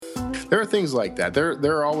There are things like that.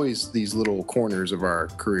 There are always these little corners of our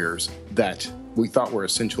careers that we thought were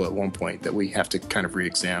essential at one point that we have to kind of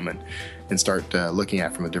re-examine and start looking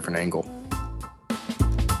at from a different angle.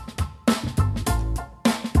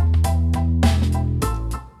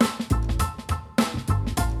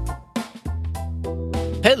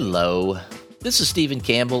 Hello, this is Stephen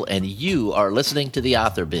Campbell, and you are listening to The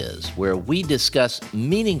Author Biz, where we discuss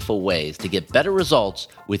meaningful ways to get better results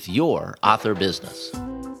with your author business.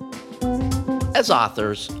 As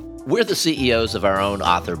authors, we're the CEOs of our own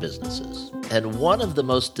author businesses, and one of the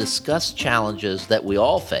most discussed challenges that we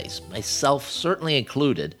all face, myself certainly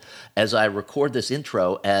included, as I record this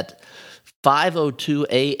intro at 5:02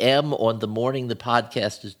 a.m. on the morning the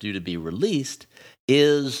podcast is due to be released,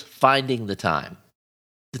 is finding the time.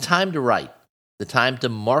 The time to write, the time to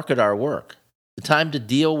market our work, the time to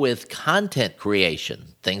deal with content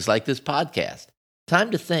creation, things like this podcast,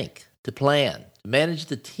 time to think, to plan, to manage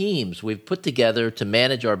the teams we've put together to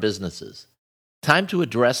manage our businesses, time to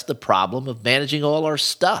address the problem of managing all our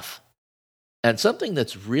stuff, and something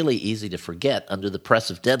that's really easy to forget under the press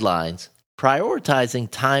of deadlines, prioritizing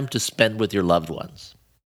time to spend with your loved ones.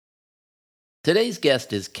 Today's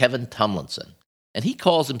guest is Kevin Tumlinson, and he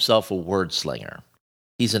calls himself a word slinger.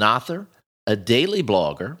 He's an author, a daily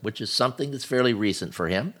blogger, which is something that's fairly recent for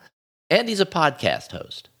him, and he's a podcast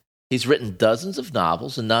host. He's written dozens of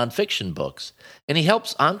novels and nonfiction books, and he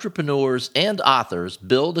helps entrepreneurs and authors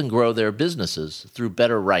build and grow their businesses through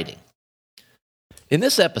better writing. In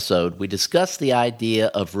this episode, we discuss the idea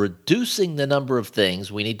of reducing the number of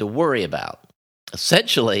things we need to worry about,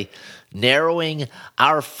 essentially narrowing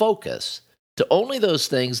our focus to only those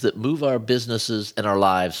things that move our businesses and our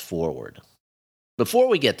lives forward. Before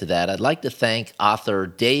we get to that, I'd like to thank author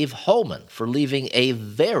Dave Holman for leaving a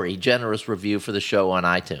very generous review for the show on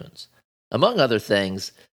iTunes. Among other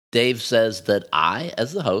things, Dave says that I,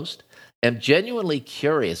 as the host, am genuinely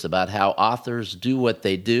curious about how authors do what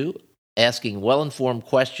they do, asking well-informed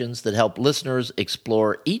questions that help listeners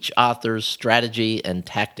explore each author's strategy and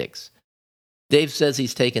tactics. Dave says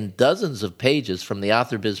he's taken dozens of pages from the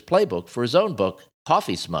Author Biz playbook for his own book,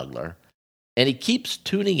 Coffee Smuggler, and he keeps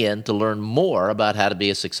tuning in to learn more about how to be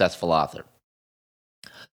a successful author.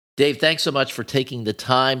 Dave, thanks so much for taking the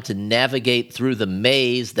time to navigate through the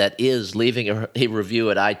maze that is leaving a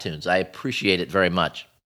review at iTunes. I appreciate it very much.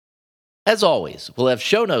 As always, we'll have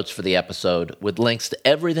show notes for the episode with links to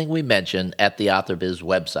everything we mention at the Author Biz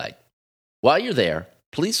website. While you're there,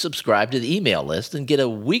 please subscribe to the email list and get a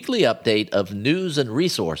weekly update of news and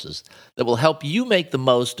resources that will help you make the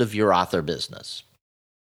most of your author business.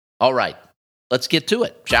 All right. Let's get to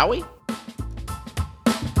it, shall we?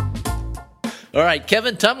 All right,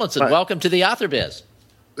 Kevin Tumlinson, welcome to the Author Biz.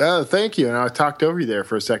 Thank you. And I talked over you there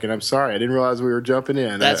for a second. I'm sorry. I didn't realize we were jumping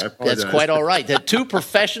in. That's quite all right. The two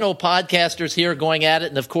professional podcasters here going at it.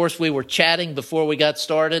 And, of course, we were chatting before we got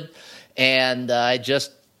started, and I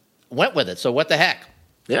just went with it. So what the heck?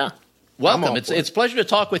 Yeah. Welcome. It's a pleasure to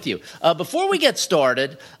talk with you. Before we get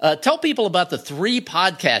started, tell people about the 3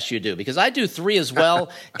 podcasts you do, because I do 3 as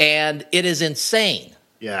well, and it is insane.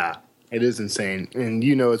 Yeah, it is insane. And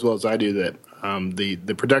you know as well as I do that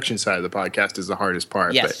the production side of the podcast is the hardest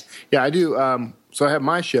part. Yes. But yeah, I do. So I have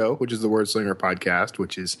my show, which is the Word Slinger podcast,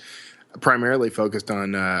 which is primarily focused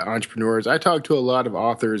on entrepreneurs. I talk to a lot of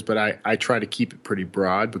authors, but I try to keep it pretty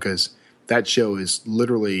broad because that show is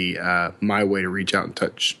literally my way to reach out and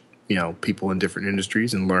touch people in different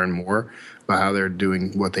industries and learn more about how they're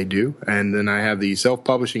doing what they do. And then I have the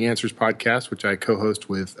Self-Publishing Answers podcast, which I co-host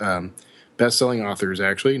with best-selling authors,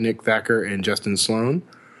 actually, Nick Thacker and Justin Sloan.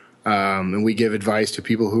 And we give advice to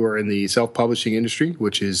people who are in the self-publishing industry,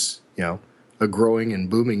 which is, a growing and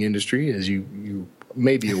booming industry, as you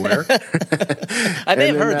may be aware. I may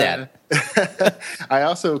have heard that. I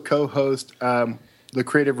also co-host the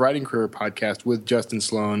Creative Writing Career podcast with Justin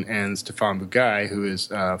Sloan and Stefan Bugaj, who is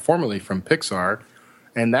formerly from Pixar.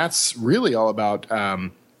 And that's really all about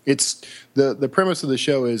it's the premise of the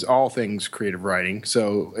show is all things creative writing.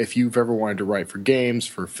 So if you've ever wanted to write for games,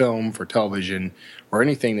 for film, for television, or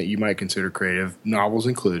anything that you might consider creative, novels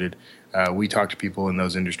included, we talk to people in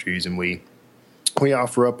those industries and we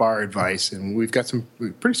offer up our advice. And we've got some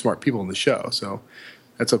pretty smart people on the show. So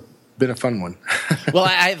that's been a fun one. Well,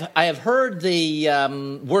 I have heard the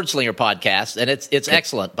Wordslinger podcast, and it's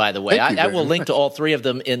excellent, by the way. I will link to all 3 of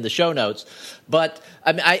them in the show notes. But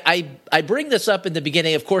I bring this up in the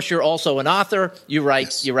beginning. Of course, you're also an author. You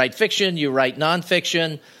write you write fiction. You write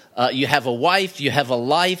nonfiction. You have a wife. You have a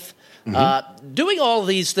life. Mm-hmm. Doing all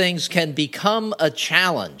these things can become a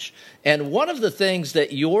challenge. And one of the things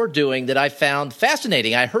that you're doing that I found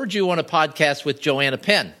fascinating, I heard you on a podcast with Joanna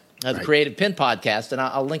Penn. the Creative Pin podcast, and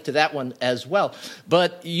I'll link to that one as well.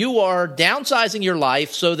 But you are downsizing your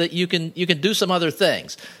life so that you can do some other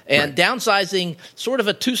things, and downsizing sort of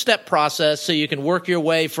a two-step process, so you can work your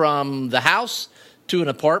way from the house to an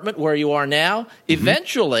apartment where you are now,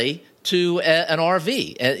 eventually to an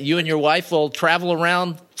RV. You and your wife will travel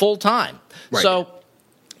around full time. Right. So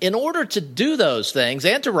in order to do those things,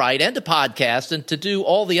 and to write, and to podcast, and to do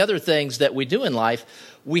all the other things that we do in life,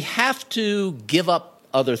 we have to give up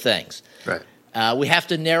other things. Right. We have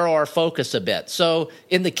to narrow our focus a bit. So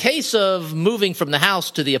in the case of moving from the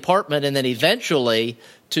house to the apartment and then eventually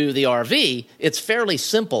to the RV, it's fairly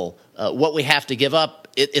simple what we have to give up.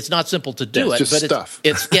 It's not simple to do it's just stuff.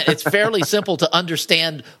 It's fairly simple to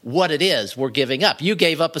understand what it is we're giving up. You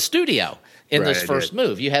gave up a studio in this first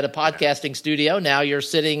move. You had a podcasting studio. Now you're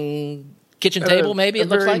sitting kitchen table, maybe it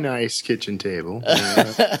looks like? A very nice kitchen table.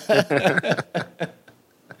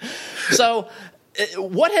 So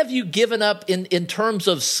what have you given up in terms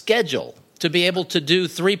of schedule to be able to do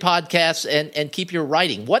 3 podcasts and keep your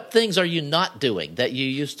writing? What things are you not doing that you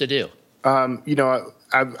used to do?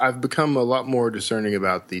 I've become a lot more discerning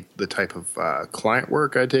about the type of client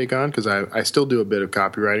work I take on, because I still do a bit of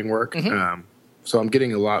copywriting work. So I'm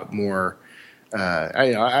getting a lot more.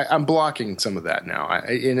 I'm blocking some of that now,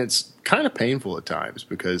 and it's kind of painful at times,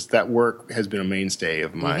 because that work has been a mainstay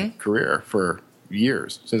of my career for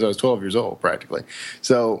years, since I was 12 years old, practically.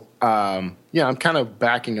 So, I'm kind of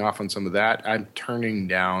backing off on some of that. I'm turning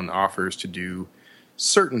down offers to do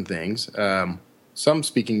certain things. Some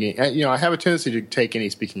speaking, I have a tendency to take any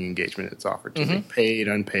speaking engagement that's offered to me, paid,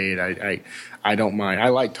 unpaid. I don't mind. I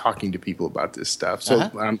like talking to people about this stuff. So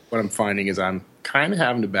what I'm finding is I'm kind of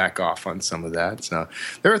having to back off on some of that. So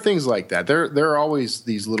there are things like that. There are always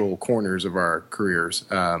these little corners of our careers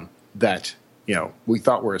that we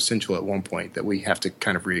thought were essential at one point that we have to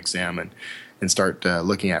kind of re-examine and start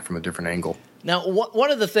looking at from a different angle. Now,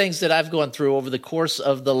 one of the things that I've gone through over the course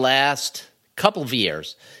of the last couple of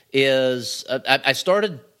years is I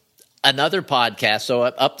started another podcast, so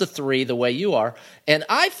up to 3 the way you are, and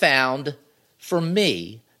I found for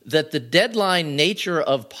me that the deadline nature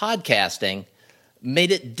of podcasting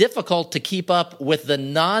made it difficult to keep up with the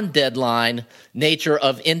non-deadline nature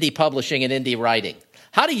of indie publishing and indie writing.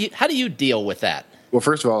 How do you deal with that? Well,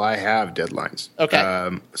 first of all, I have deadlines. Okay.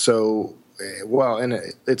 And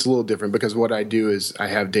it's a little different, because what I do is I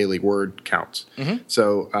have daily word counts.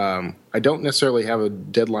 So I don't necessarily have a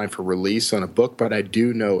deadline for release on a book, but I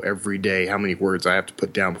do know every day how many words I have to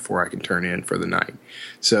put down before I can turn in for the night.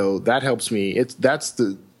 So that helps me. That's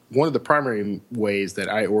one of the primary ways that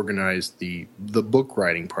I organize the book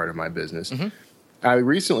writing part of my business. I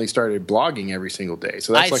recently started blogging every single day.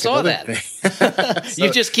 So that's another thing. So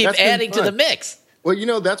you just keep adding to the mix.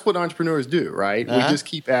 Well, that's what entrepreneurs do, right? We just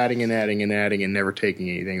keep adding and adding and adding and never taking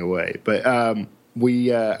anything away. But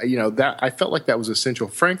that I felt like that was essential.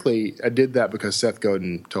 Frankly, I did that because Seth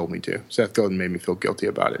Godin told me to. Seth Godin made me feel guilty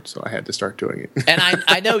about it, so I had to start doing it. And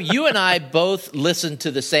I know you and I both listen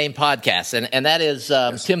to the same podcast, and that is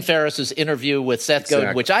Tim Ferriss's interview with Seth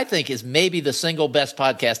Godin, which I think is maybe the single best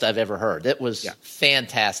podcast I've ever heard. It was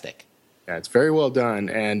fantastic. Yeah, it's very well done,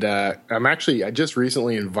 and I just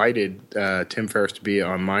recently invited Tim Ferriss to be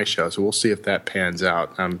on my show, so we'll see if that pans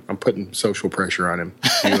out. I'm putting social pressure on him.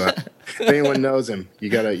 If anyone knows him, you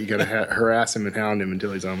gotta harass him and hound him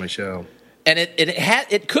until he's on my show. And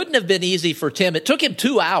it couldn't have been easy for Tim. It took him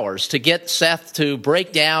 2 hours to get Seth to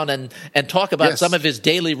break down and talk about some of his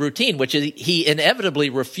daily routine, which he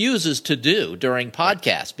inevitably refuses to do during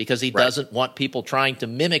podcasts because he doesn't want people trying to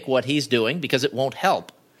mimic what he's doing because it won't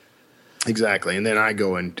help. Exactly, and then I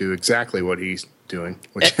go and do exactly what he's doing.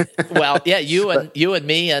 You and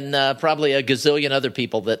me and probably a gazillion other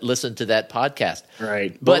people that listen to that podcast.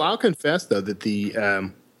 Right. But I'll confess, though, that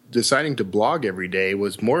the deciding to blog every day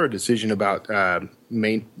was more a decision about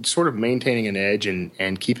maintaining an edge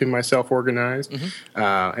and keeping myself organized,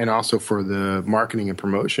 and also for the marketing and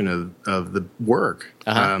promotion of the work.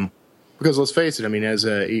 Because let's face it, I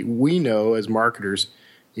mean, we know as marketers,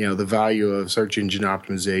 the value of search engine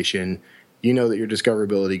optimization. You know that your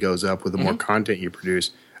discoverability goes up with the more content you produce.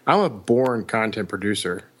 I'm a born content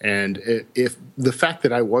producer, and if the fact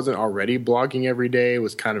that I wasn't already blogging every day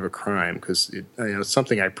was kind of a crime, because it's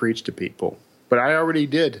something I preach to people. But I already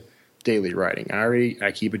did daily writing.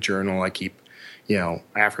 I keep a journal. I keep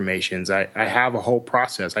affirmations. I have a whole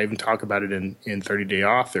process. I even talk about it in 30-Day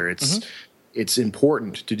Author. It's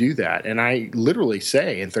important to do that. And I literally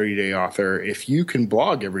say in 30-Day Author, if you can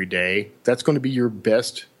blog every day, that's going to be your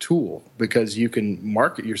best tool, because you can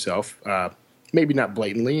market yourself, maybe not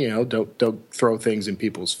blatantly, don't throw things in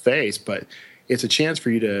people's face, but it's a chance for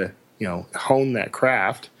you to, hone that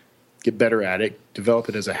craft get better at it, develop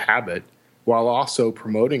it as a habit, while also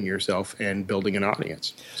promoting yourself and building an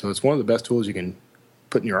audience. So it's one of the best tools you can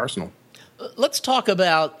put in your arsenal. Let's talk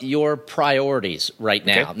about your priorities right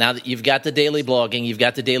now. Okay. Now that you've got the daily blogging, you've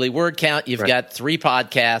got the daily word count, you've got 3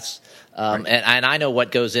 podcasts, and I know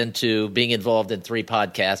what goes into being involved in 3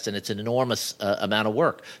 podcasts, and it's an enormous amount of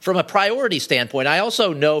work. From a priority standpoint, I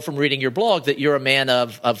also know from reading your blog that you're a man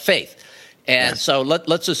of faith. And so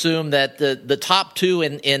let's assume that the top 2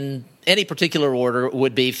 in any particular order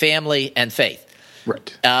would be family and faith.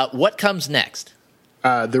 Right. What comes next?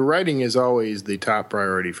 The writing is always the top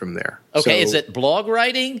priority from there. Okay, So, is it blog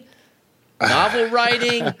writing, novel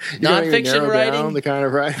writing, you don't even nonfiction narrow writing? down the kind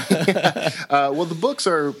of writing. Well, the books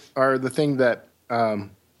are the thing that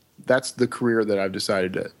that's the career that I've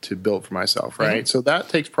decided to build for myself, right? So that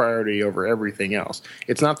takes priority over everything else.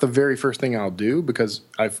 It's not the very first thing I'll do because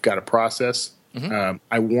I've got a process.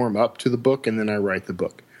 I warm up to the book and then I write the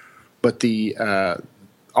book. But the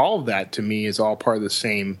all of that to me is all part of the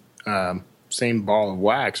same ball of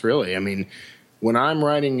wax, really. I mean, when I'm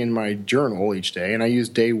writing in my journal each day, and I use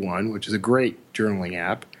Day One, which is a great journaling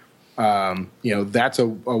app, that's a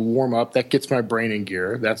warm up that gets my brain in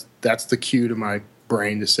gear. That's the cue to my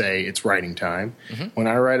brain to say it's writing time. When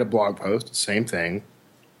I write a blog post, same thing,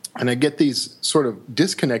 and I get these sort of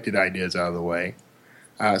disconnected ideas out of the way,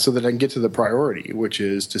 so that I can get to the priority, which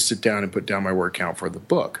is to sit down and put down my word count for the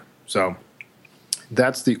book. So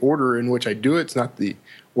that's the order in which I do it. It's not the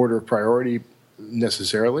order of priority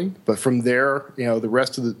necessarily, but from there, the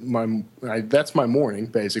rest of that's my morning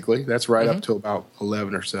basically. That's right up to about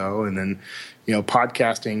 11 or so, and then,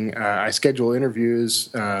 podcasting. I schedule interviews.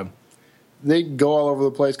 They go all over the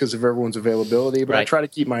place because of everyone's availability, but I try to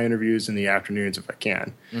keep my interviews in the afternoons if I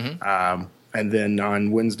can. And then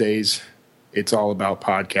on Wednesdays, it's all about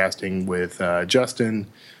podcasting with Justin.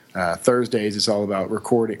 Thursdays, it's all about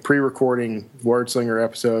pre-recording Wordslinger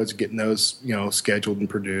episodes, getting those, scheduled and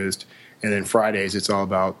produced. And then Fridays, it's all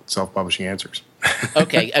about self-publishing answers.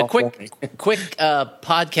 Okay, a quick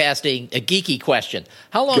podcasting, a geeky question.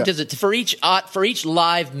 How long does it for each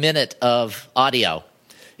live minute of audio?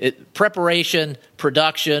 Preparation,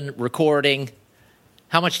 production, recording.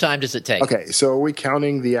 How much time does it take? Okay, so are we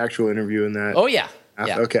counting the actual interview in that? Oh yeah.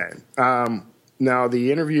 Okay. Now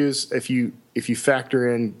the interviews, if you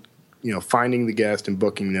factor in, finding the guest and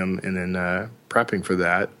booking them, and then prepping for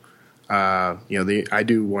that, I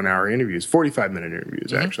do 1 hour interviews, 45-minute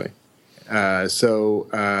interviews actually. So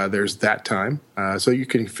there's that time. So you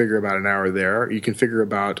can figure about an hour there. You can figure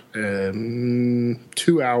about 2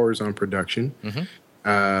 hours on production,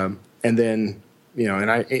 and then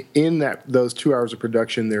those 2 hours of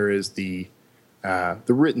production, there is the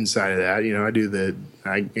written side of that.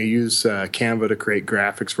 I use Canva to create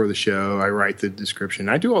graphics for the show. I write the description.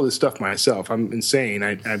 I do all this stuff myself. I'm insane.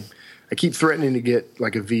 I keep threatening to get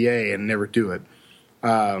like a VA and never do it.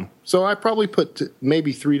 So I probably put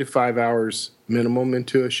maybe 3 to 5 hours minimum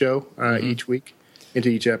into a show each week, into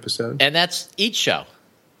each episode. And that's each show?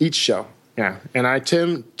 Each show, yeah. And I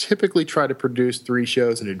typically try to produce 3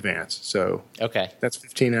 shows in advance. So that's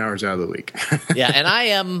 15 hours out of the week. Yeah, and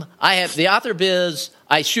I have the Author Biz.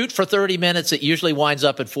 I shoot for 30 minutes. It usually winds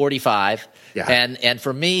up at 45. Yeah. And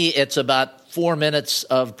for me, it's about 4 minutes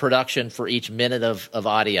of production for each minute of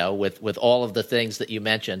audio with all of the things that you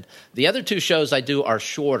mentioned. The other 2 shows I do are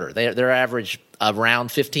shorter. They're average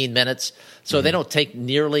around 15 minutes, so they don't take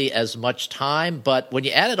nearly as much time. But when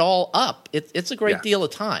you add it all up, it's a great deal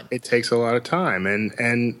of time. It takes a lot of time. And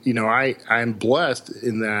I'm blessed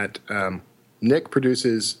in that Nick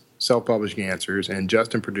produces Self-Publishing Answers and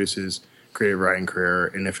Justin produces Creative Writing Career.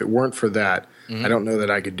 And if it weren't for that, I don't know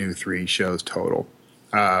that I could do 3 shows total.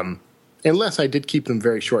 Unless I did keep them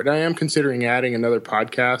very short. And I am considering adding another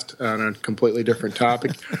podcast on a completely different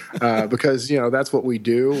topic because, that's what we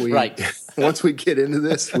do. Once we get into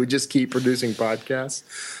this, we just keep producing podcasts.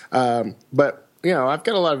 But, I've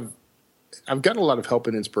got a lot of help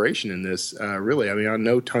and inspiration in this, really. I mean, I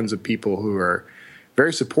know tons of people who are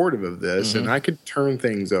very supportive of this, and I could turn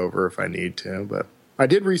things over if I need to. But I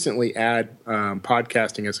did recently add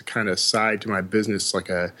podcasting as a kind of side to my business,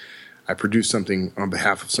 I produce something on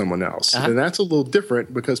behalf of someone else. And that's a little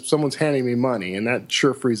different because someone's handing me money, and that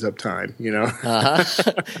sure frees up time,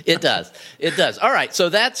 It does. All right, so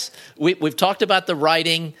we've talked about the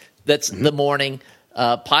writing, that's the morning,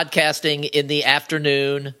 podcasting in the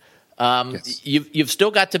afternoon. You've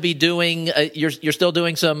still got to be doing, you're still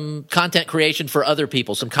doing some content creation for other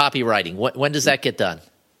people, some copywriting. When does that get done?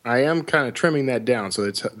 I am kind of trimming that down, so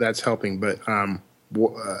that's helping, but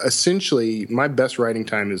essentially, my best writing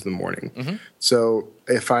time is the morning. So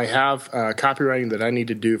if I have copywriting that I need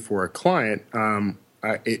to do for a client,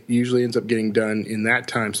 it usually ends up getting done in that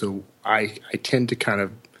time. So I tend to kind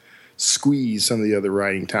of squeeze some of the other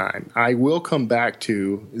writing time. I will come back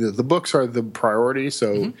to the books are the priority.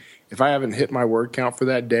 So if I haven't hit my word count for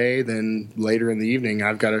that day, then later in the evening,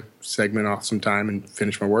 I've got to segment off some time and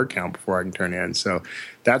finish my word count before I can turn in. So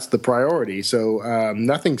that's the priority. So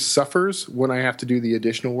nothing suffers when I have to do the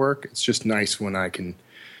additional work. It's just nice when I can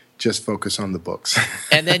just focus on the books.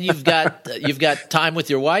 And then you've got time with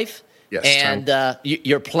your wife. Yes, and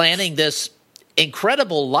you're planning this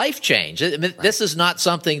incredible life change. I mean, this is not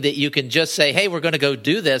something that you can just say, hey, we're going to go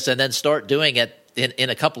do this and then start doing it in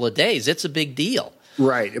a couple of days. It's a big deal.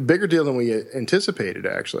 Right. A bigger deal than we anticipated,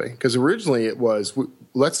 actually, because originally it was,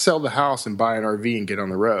 let's sell the house and buy an RV and get on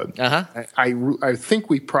the road. I think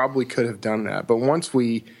we probably could have done that. But once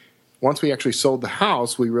we actually sold the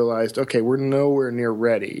house, we realized, okay, we're nowhere near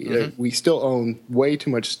ready. We still own way too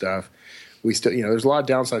much stuff. We still, there's a lot of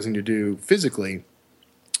downsizing to do physically.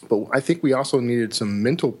 But I think we also needed some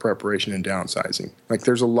mental preparation and downsizing. Like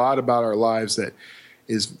there's a lot about our lives that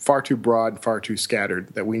is far too broad, far too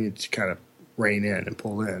scattered that we need to kind of rein in and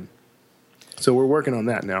pull in. So we're working on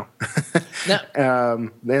that now.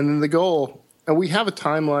 And then the goal, and we have a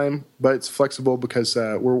timeline, but it's flexible because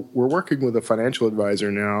we're working with a financial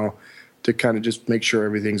advisor now to kind of just make sure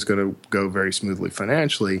everything's going to go very smoothly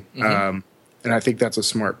financially. And I think that's a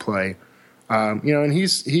smart play. And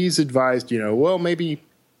he's advised, well, maybe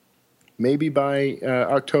by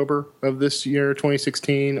October of this year,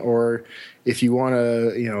 2016, or if you want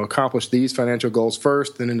to, accomplish these financial goals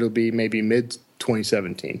first, then it'll be maybe mid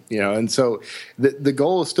 2017, and so the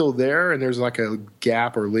goal is still there, and there's like a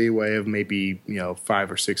gap or leeway of maybe,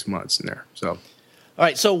 5 or 6 months in there. So, all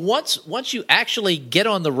right. So once you actually get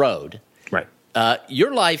on the road, right,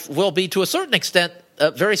 your life will be to a certain extent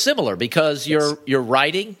very similar because you're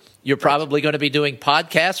writing. You're probably going to be doing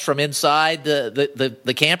podcasts from inside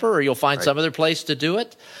the camper, or you'll find some other place to do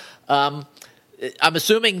it. I'm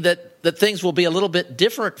assuming that things will be a little bit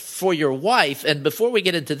different for your wife. And before we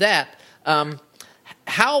get into that,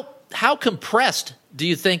 how compressed do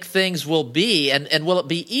you think things will be, and will it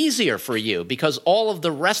be easier for you because all of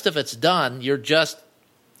the rest of it's done?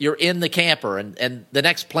 You're in the camper, and the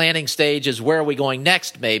next planning stage is where are we going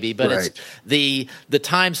next, maybe. But it's the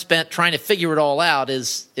time spent trying to figure it all out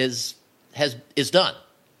is done.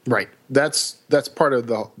 Right. That's part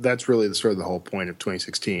of that's really the sort of the whole point of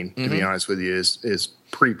 2016. To be honest with you, is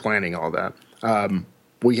pre-planning all that.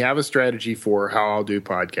 We have a strategy for how I'll do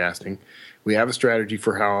podcasting. We have a strategy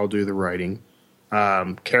for how I'll do the writing.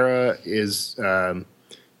 Kara is.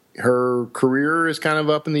 Her career is kind of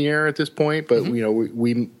up in the air at this point, but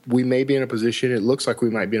we may be in a position. It looks like we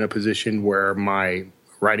might be in a position where my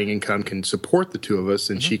writing income can support the two of us,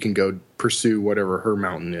 and she can go pursue whatever her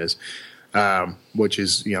mountain is, which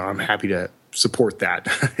is I'm happy to support that.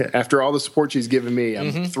 After all the support she's given me,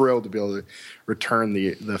 I'm thrilled to be able to return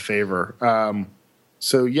the favor.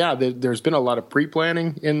 So yeah, there's been a lot of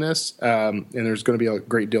pre-planning in this, and there's going to be a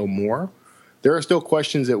great deal more. There are still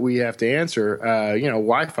questions that we have to answer.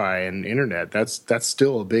 Wi-Fi and internet, that's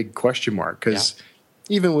still a big question mark because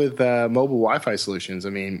even with mobile Wi-Fi solutions,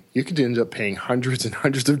 I mean, you could end up paying hundreds and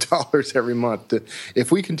hundreds of dollars every month.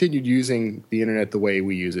 If we continued using the internet the way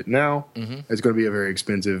we use it now, it's going to be a very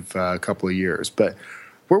expensive couple of years. But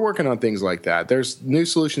we're working on things like that. There's new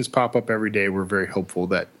solutions pop up every day. We're very hopeful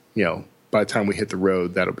that, by the time we hit the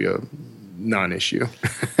road, that'll be a non-issue.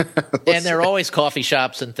 And there are always coffee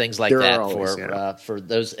shops and things like that for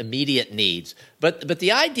those immediate needs. But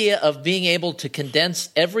the idea of being able to condense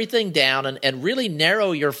everything down and really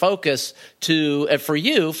narrow your focus to for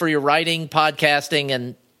your writing, podcasting,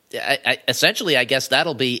 and essentially, I guess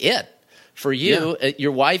that'll be it for you.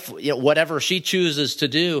 Your wife, whatever she chooses to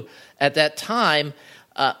do at that time.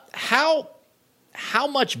 How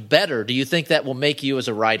much better do you think that will make you as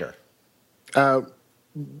a writer?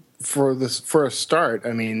 For a start,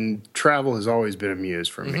 I mean, travel has always been a muse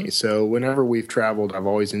for me. So whenever we've traveled, I've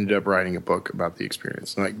always ended up writing a book about the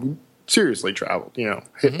experience. Like seriously traveled,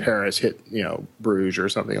 hit Paris, hit Bruges or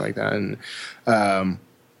something like that. And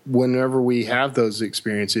whenever we have those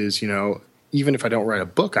experiences, even if I don't write a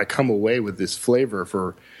book, I come away with this flavor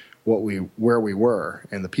for where we were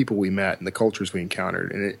and the people we met and the cultures we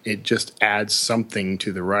encountered, and it just adds something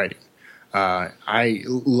to the writing. I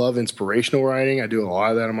love inspirational writing. I do a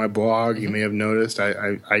lot of that on my blog. You may have noticed.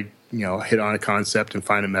 I hit on a concept and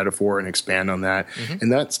find a metaphor and expand on that. And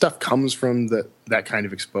that stuff comes from that kind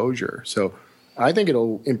of exposure. So I think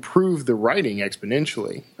it'll improve the writing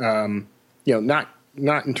exponentially. Not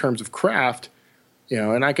in terms of craft,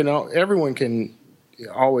 and everyone can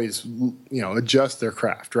always, adjust their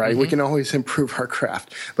craft, right? We can always improve our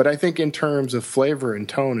craft. But I think in terms of flavor and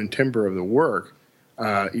tone and timbre of the work,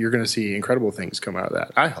 you're going to see incredible things come out of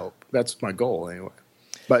that. I hope. That's my goal anyway.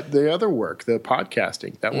 But the other work, the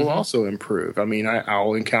podcasting, that will also improve. I mean,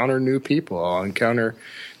 I'll encounter new people. I'll encounter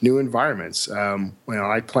new environments.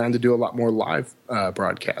 I plan to do a lot more live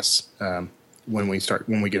broadcasts when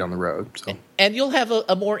we get on the road. So. And you'll have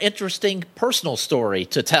a more interesting personal story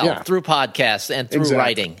to tell through podcasts and through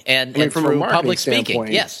writing and through public speaking.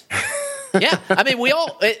 Yes. Yeah. I mean, we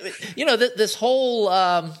all, this whole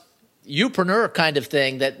youpreneur kind of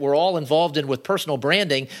thing that we're all involved in with personal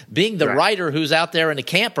branding, being the writer who's out there in a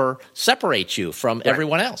camper separates you from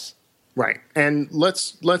everyone else. Right. And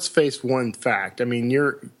let's face one fact. I mean,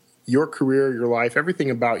 your career, your life, everything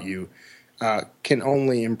about you can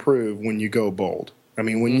only improve when you go bold. I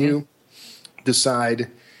mean, when you decide,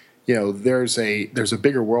 there's a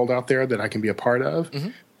bigger world out there that I can be a part of,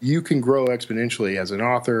 you can grow exponentially as an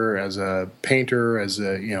author, as a painter, as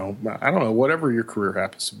a, I don't know, whatever your career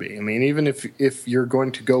happens to be. I mean, even if you're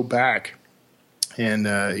going to go back and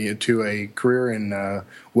to a career in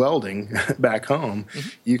welding back home,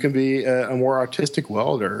 you can be a more artistic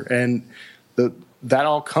welder. And that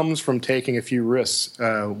all comes from taking a few risks.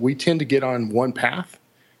 We tend to get on one path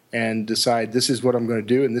and decide this is what I'm going to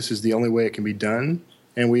do and this is the only way it can be done.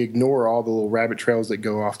 And we ignore all the little rabbit trails that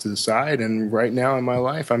go off to the side. And right now in my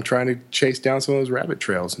life, I'm trying to chase down some of those rabbit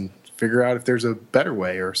trails and figure out if there's a better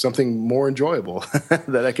way or something more enjoyable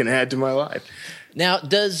that I can add to my life. Now,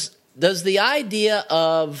 does the idea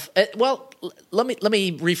of let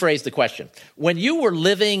me rephrase the question. When you were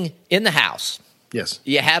living in the house, yes,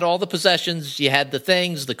 you had all the possessions, you had the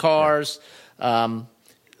things, the cars.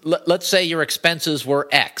 Let's say your expenses were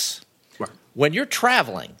X. Right. When you're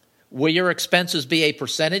traveling, will your expenses be a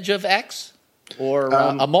percentage of X or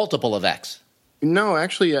a multiple of X? No,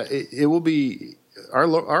 actually, it will be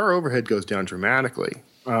our overhead goes down dramatically.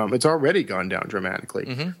 It's already gone down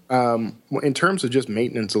dramatically. In terms of just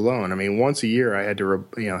maintenance alone, I mean, once a year I had to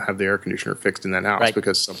have the air conditioner fixed in that house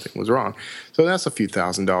because something was wrong. So that's a few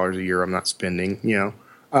 $1,000s a year I'm not spending.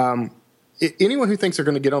 Anyone who thinks they're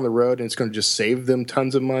going to get on the road and it's going to just save them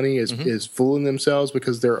tons of money is fooling themselves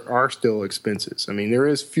because there are still expenses. I mean, there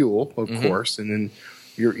is fuel, of course, and then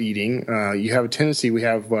you're eating. You have a tendency. We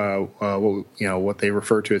have what they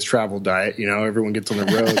refer to as travel diet. Everyone gets on the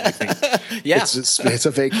road. They think it's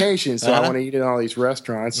a vacation, so I want to eat in all these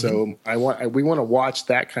restaurants. So we want to watch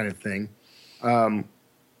that kind of thing. And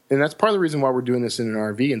that's part of the reason why we're doing this in an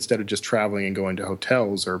RV instead of just traveling and going to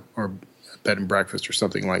hotels or bed and breakfast or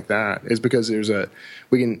something like that, is because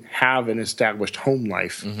we can have an established home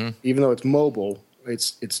life. Even though it's mobile,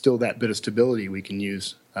 it's still that bit of stability we can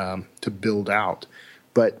use to build out.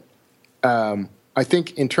 But I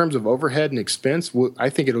think in terms of overhead and expense, I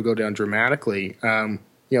think it'll go down dramatically. Some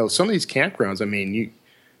of these campgrounds, I mean,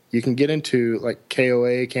 you can get into like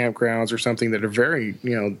KOA campgrounds or something that are very,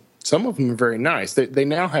 some of them are very nice. They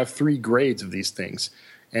now have 3 grades of these things.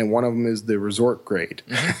 And one of them is the resort grade,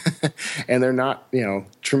 and they're not,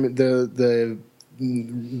 the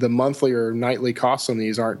monthly or nightly costs on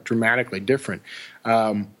these aren't dramatically different.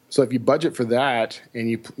 So if you budget for that and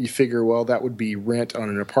you figure, well, that would be rent on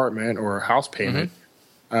an apartment or a house payment,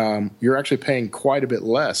 you're actually paying quite a bit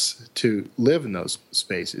less to live in those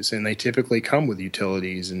spaces, and they typically come with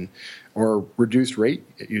utilities or reduced rate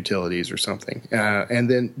utilities or something.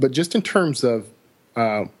 But just in terms of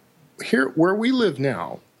here, where we live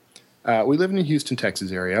now, we live in the Houston,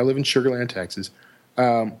 Texas area. I live in Sugar Land, Texas.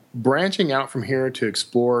 Branching out from here to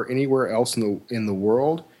explore anywhere else in the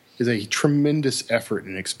world is a tremendous effort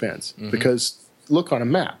and expense. Because look on a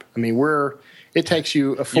map. I mean, it takes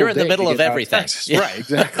you a full day. You're in the middle of everything, right?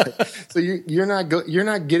 Exactly. So you're not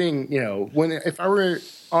getting. If I were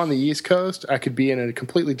on the East Coast, I could be in a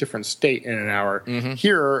completely different state in an hour.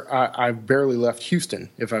 Here, I've barely left Houston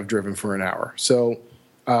if I've driven for an hour. So.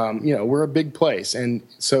 We're a big place, and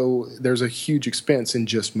so there's a huge expense in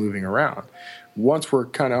just moving around. Once we're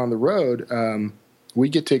kind of on the road, we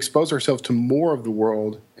get to expose ourselves to more of the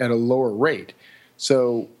world at a lower rate.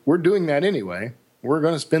 So we're doing that anyway. We're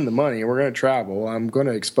going to spend the money, and we're going to travel. I'm going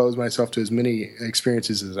to expose myself to as many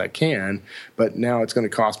experiences as I can, but now it's going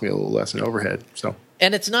to cost me a little less in overhead. So.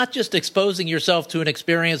 And it's not just exposing yourself to an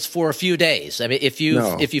experience for a few days. I mean, if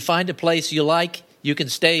you find a place you like, you can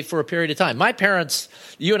stay for a period of time. My parents,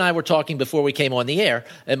 you and I were talking before we came on the air,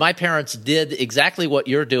 and my parents did exactly what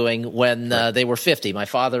you're doing when they were 50. My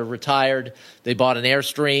father retired. They bought an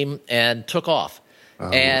Airstream and took off.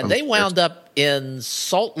 And they wound up in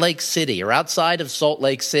Salt Lake City or outside of Salt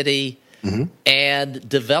Lake City and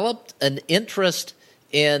developed an interest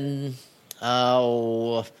in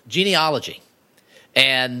genealogy.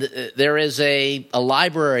 And there is a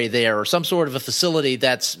library there or some sort of a facility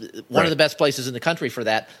that's one of the best places in the country for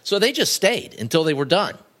that. So they just stayed until they were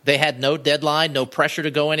done. They had no deadline, no pressure to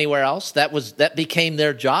go anywhere else. That became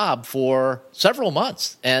their job for several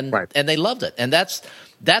months, and they loved it. And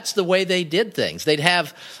that's the way they did things. They'd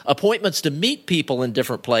have appointments to meet people in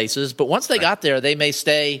different places, but once they got there, they may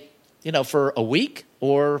stay, for a week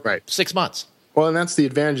or 6 months. Well, and that's the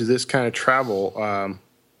advantage of this kind of travel. And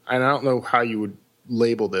I don't know how you would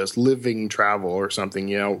label this, living travel or something,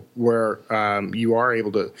 where you are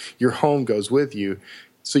able to, your home goes with you.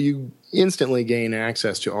 So you instantly gain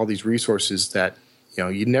access to all these resources that,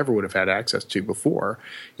 you never would have had access to before.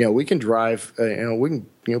 We can drive, we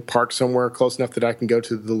can, park somewhere close enough that I can go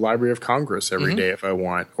to the Library of Congress every day if I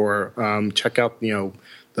want, or check out,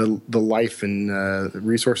 the life and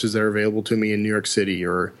resources that are available to me in New York City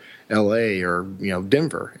or LA or,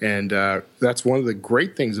 Denver. And that's one of the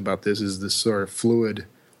great things about this is this sort of fluid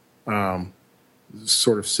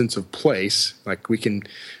sort of sense of place. Like we can,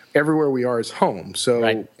 everywhere we are is home.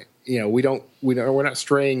 So, we're not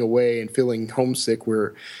straying away and feeling homesick.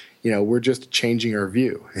 We're just changing our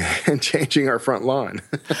view and changing our front lawn.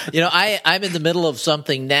 I'm in the middle of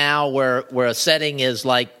something now where a setting is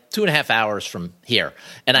like 2.5 hours from here.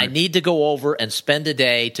 And I need to go over and spend a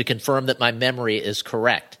day to confirm that my memory is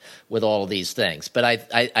correct with all of these things. But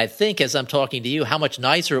I think as I'm talking to you, how much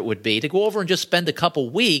nicer it would be to go over and just spend a couple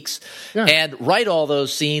weeks and write all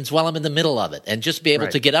those scenes while I'm in the middle of it and just be able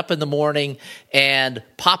to get up in the morning and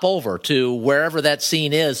pop over to wherever that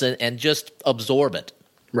scene is and just absorb it.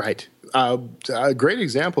 Right. A great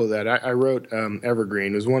example of that, I wrote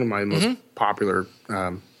Evergreen. It was one of my most popular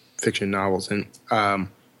fiction novels. And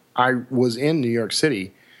I was in New York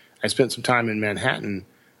City. I spent some time in Manhattan.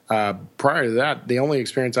 Prior to that, the only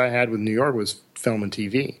experience I had with New York was film and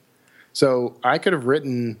TV. So I could have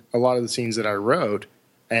written a lot of the scenes that I wrote,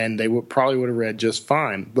 and they probably would have read just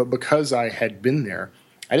fine. But because I had been there,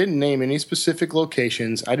 I didn't name any specific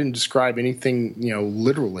locations. I didn't describe anything,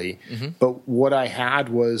 literally. But what I had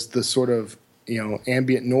was the sort of,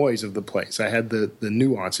 ambient noise of the place. I had the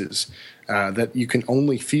nuances that you can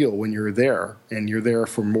only feel when you're there, and you're there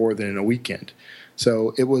for more than a weekend.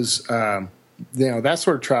 So it was, that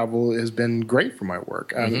sort of travel has been great for my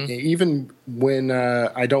work. Even when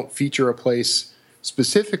I don't feature a place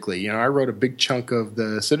specifically, I wrote a big chunk of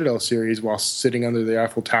the Citadel series while sitting under the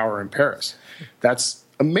Eiffel Tower in Paris. That's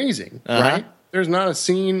amazing, right? There's not a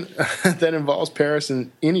scene that involves Paris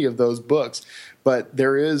in any of those books, but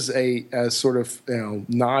there is a sort of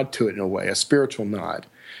nod to it in a way, a spiritual nod.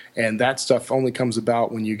 And that stuff only comes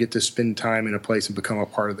about when you get to spend time in a place and become a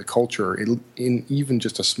part of the culture in even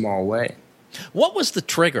just a small way. What was the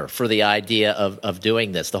trigger for the idea of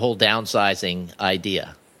doing this, the whole downsizing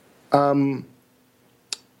idea?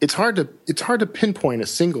 It's hard to pinpoint a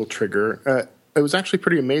single trigger. It was actually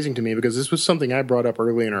pretty amazing to me because this was something I brought up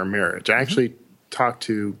early in our marriage. I actually talked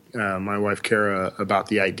to my wife, Kara, about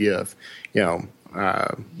the idea of,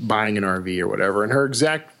 buying an RV or whatever. And her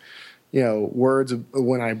exact, words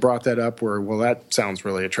when I brought that up were, well, that sounds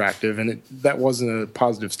really attractive. And that wasn't a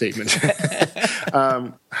positive statement.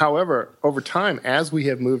 However, over time, as we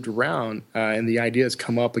have moved around and the ideas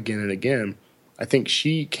come up again and again, I think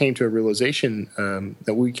she came to a realization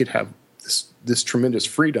that we could have this tremendous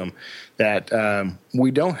freedom that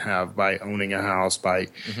we don't have by owning a house, by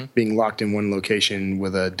being locked in one location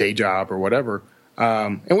with a day job or whatever.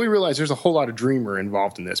 And we realize there's a whole lot of dreamer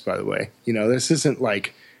involved in this, by the way. This isn't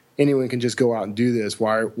like anyone can just go out and do this.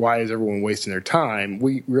 Why is everyone wasting their time?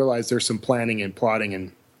 We realize there's some planning and plotting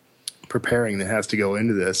and preparing that has to go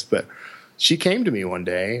into this. But she came to me one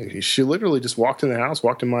day. She literally just walked in the house,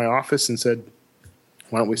 walked in my office and said,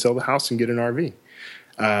 why don't we sell the house and get an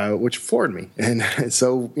RV? Which floored me. And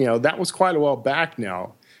so, that was quite a while back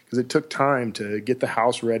now because it took time to get the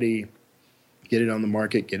house ready, get it on the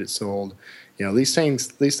market, get it sold. These things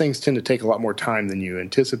tend to take a lot more time than you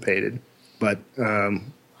anticipated. But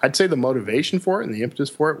I'd say the motivation for it and the impetus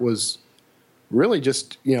for it was really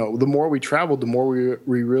just, the more we traveled, the more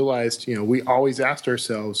we realized, we always asked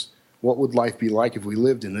ourselves, what would life be like if we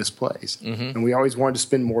lived in this place? And we always wanted to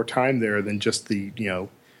spend more time there than just the,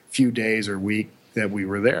 few days or week that we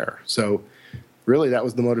were there. So really that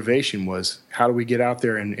was the motivation, was how do we get out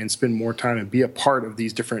there and spend more time and be a part of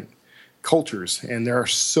these different cultures? And there are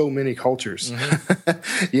so many cultures.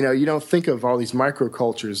 You don't think of all these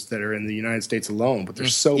microcultures that are in the United States alone, but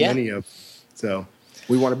there's so many of them. So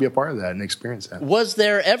we want to be a part of that and experience that. Was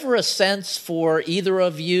there ever a sense for either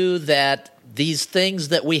of you that these things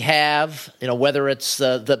that we have, whether it's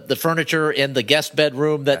the furniture in the guest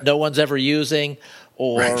bedroom that no one's ever using,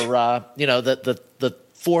 or the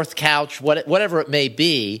fourth couch, whatever it may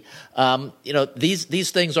be.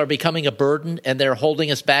 These things are becoming a burden, and they're holding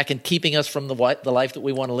us back and keeping us from the life that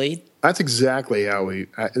we want to lead. That's exactly how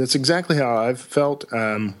I've felt.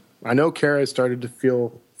 I know Kara has started to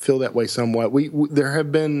feel that way somewhat. There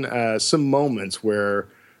have been some moments where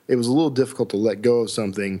it was a little difficult to let go of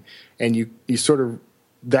something, and you sort of,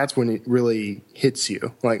 that's when it really hits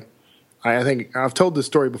you. Like, I think I've told this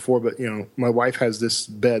story before, but my wife has this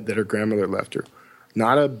bed that her grandmother left her.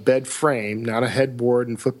 Not a bed frame, not a headboard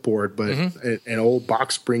and footboard, but an old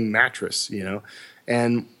box spring mattress,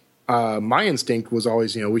 And my instinct was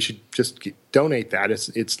always, we should just donate that.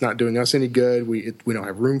 It's not doing us any good. We don't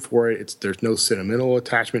have room for it. There's no sentimental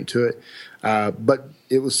attachment to it. But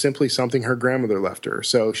it was simply something her grandmother left her.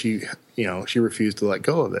 So she refused to let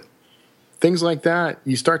go of it. Things like that,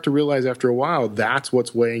 you start to realize after a while, that's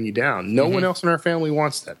what's weighing you down. No one else in our family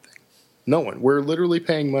wants that thing. No one. We're literally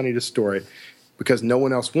paying money to store it because no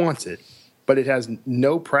one else wants it, but it has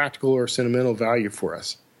no practical or sentimental value for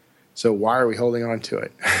us. So why are we holding on to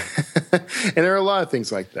it? And there are a lot of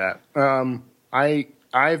things like that.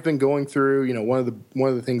 I've been going through, one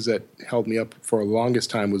of the things that held me up for the longest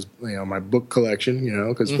time was, my book collection,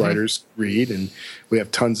 because writers read and we have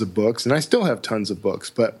tons of books, and I still have tons of books.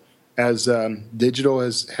 But as digital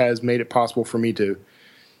has made it possible for me to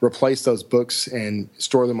replace those books and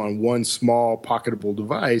store them on one small pocketable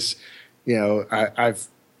device, I've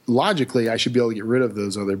logically I should be able to get rid of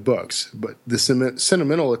those other books, but the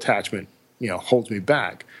sentimental attachment, holds me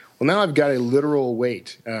back. Well, now I've got a literal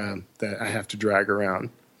weight that I have to drag around,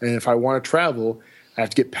 and if I want to travel, I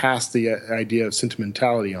have to get past the idea of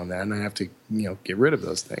sentimentality on that, and I have to, get rid of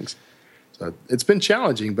those things. So it's been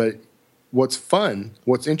challenging, but what's fun,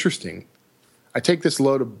 what's interesting, I take this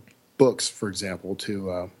load of books, for example,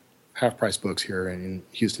 to Half Price Books here in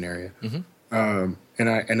Houston area,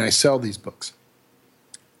 and I sell these books.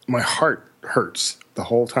 My heart hurts the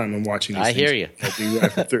whole time I'm watching these things. I hear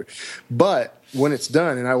you. But when it's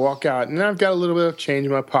done and I walk out and I've got a little bit of change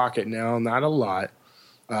in my pocket now, not a lot,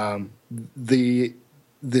 the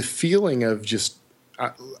feeling of just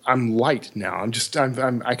I'm light now.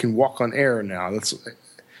 I can walk on air now.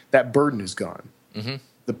 That burden is gone.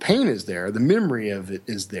 The pain is there. The memory of it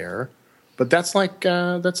is there. But that's like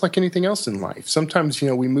anything else in life. Sometimes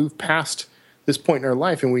we move past this point in our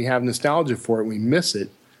life and we have nostalgia for it. We miss it.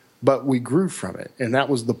 But we grew from it, and that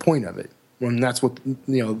was the point of it. And that's what,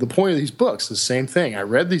 the point of these books, the same thing. I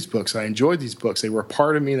read these books. I enjoyed these books. They were a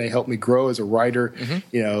part of me. They helped me grow as a writer.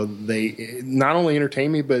 They not only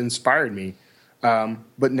entertained me, but inspired me.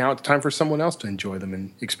 But now it's time for someone else to enjoy them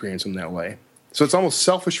and experience them that way. So it's almost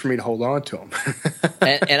selfish for me to hold on to them.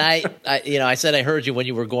 and I said I heard you when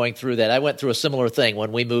you were going through that. I went through a similar thing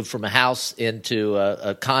when we moved from a house into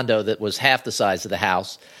a condo that was half the size of the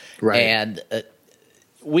house. Right. And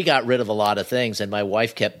we got rid of a lot of things, and my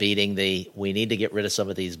wife kept beating we need to get rid of some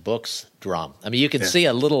of these books drum. I mean, you can see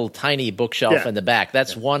a little tiny bookshelf in the back.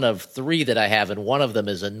 That's one of 3 that I have, and one of them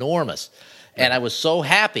is enormous. Right. And I was so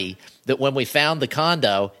happy that when we found the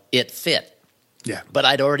condo, it fit. Yeah. But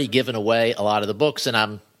I'd already given away a lot of the books, and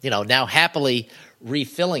I'm, now happily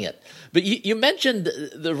refilling it. But you mentioned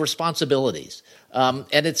the responsibilities. And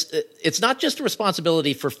it's not just a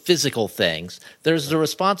responsibility for physical things. There's the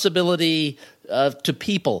responsibility to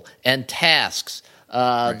people and tasks,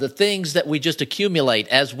 the things that we just accumulate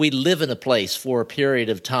as we live in a place for a period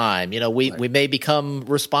of time. We may become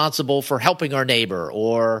responsible for helping our neighbor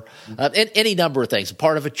or any number of things,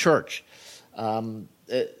 part of a church,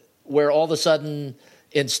 where all of a sudden,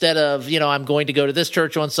 instead of, I'm going to go to this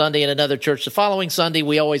church on Sunday and another church the following Sunday,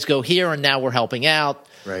 we always go here and now we're helping out.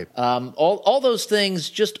 Right. All those things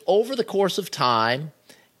just over the course of time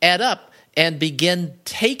add up and begin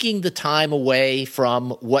taking the time away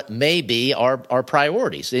from what may be our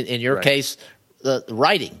priorities. In your case,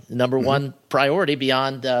 writing, the number one priority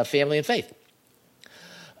beyond family and faith.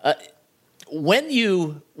 When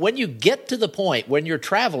you get to the point when you're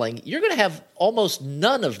traveling, you're going to have almost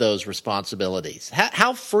none of those responsibilities.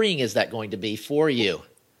 How freeing is that going to be for you?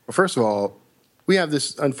 Well, first of all, we have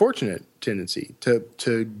this unfortunate tendency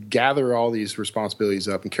to gather all these responsibilities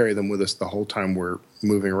up and carry them with us the whole time we're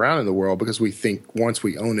moving around in the world, because we think once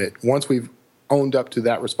we own it, once we've owned up to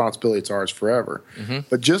that responsibility, it's ours forever.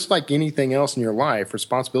 But just like anything else in your life,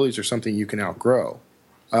 responsibilities are something you can outgrow.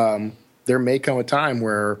 There may come a time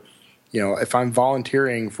where, if I'm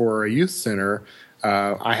volunteering for a youth center,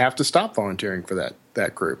 I have to stop volunteering for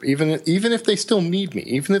that group, even if they still need me,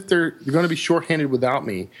 even if they're going to be shorthanded without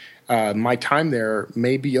me. My time there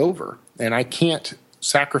may be over, and I can't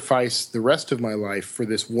sacrifice the rest of my life for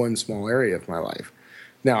this one small area of my life.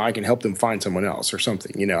 Now I can help them find someone else or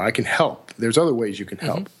something. I can help. There's other ways you can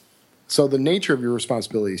help. So the nature of your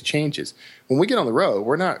responsibilities changes. When we get on the road,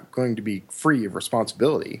 we're not going to be free of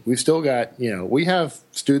responsibility. We've still got, we have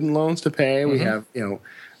student loans to pay. We have,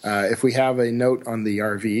 if we have a note on the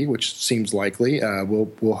RV, which seems likely,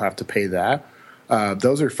 we'll have to pay that.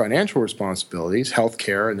 Those are financial responsibilities, health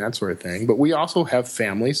care, and that sort of thing. But we also have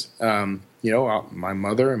families. My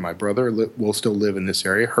mother and my brother will still live in this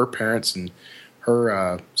area. Her parents and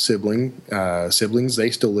her siblings,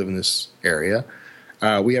 they still live in this area.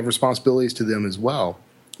 We have responsibilities to them as well.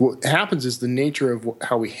 What happens is the nature of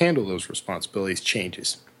how we handle those responsibilities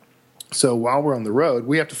changes. So while we're on the road,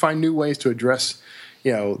 we have to find new ways to address,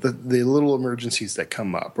 the little emergencies that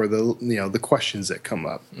come up or the questions that come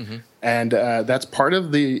up. And that's part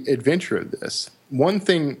of the adventure of this. One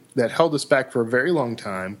thing that held us back for a very long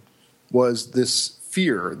time was this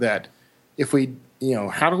fear that if we,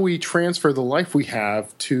 how do we transfer the life we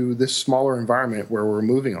have to this smaller environment where we're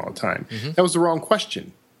moving all the time? That was the wrong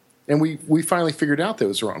question. And we finally figured out that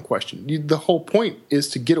was the wrong question. The whole point is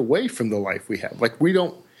to get away from the life we have. Like we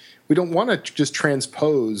don't want to just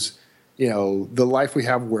transpose, the life we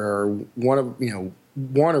have where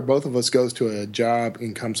one or both of us goes to a job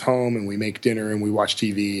and comes home and we make dinner and we watch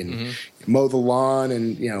TV and mow the lawn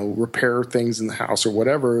and, repair things in the house or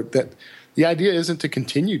whatever. That the idea isn't to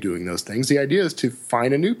continue doing those things. The idea is to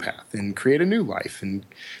find a new path and create a new life and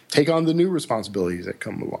take on the new responsibilities that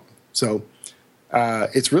come along. So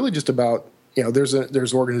it's really just about,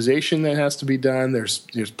 there's organization that has to be done. There's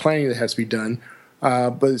planning that has to be done.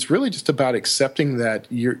 But it's really just about accepting that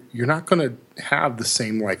you're not going to have the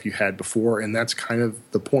same life you had before, and that's kind of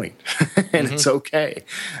the point. And it's okay.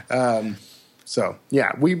 So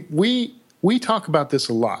yeah, we talk about this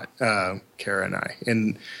a lot, Kara and I.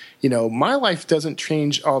 And my life doesn't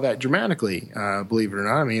change all that dramatically, believe it or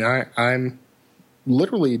not. I mean, I'm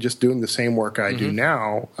literally just doing the same work I do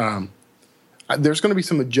now. There's going to be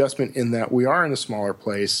some adjustment in that we are in a smaller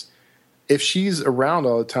place. If she's around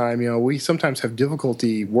all the time, we sometimes have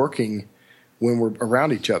difficulty working when we're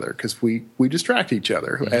around each other because we distract each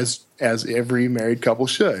other as every married couple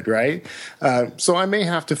should, right? So I may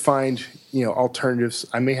have to find alternatives.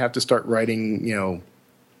 I may have to start writing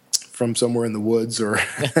from somewhere in the woods or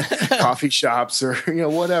coffee shops or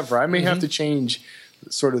whatever. I may have to change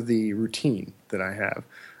sort of the routine that I have,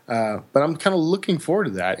 but I'm kind of looking forward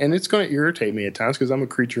to that, and it's going to irritate me at times because I'm a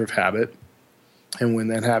creature of habit. And when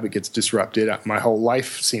that habit gets disrupted, my whole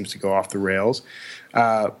life seems to go off the rails.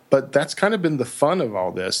 But that's kind of been the fun of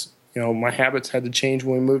all this. My habits had to change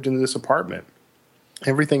when we moved into this apartment.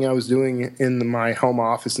 Everything I was doing in my home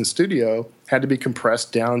office and studio had to be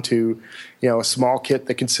compressed down to, a small kit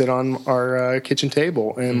that can sit on our kitchen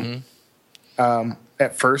table. And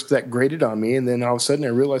at first that grated on me, and then all of a sudden I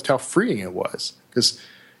realized how freeing it was. Because,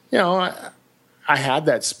 I had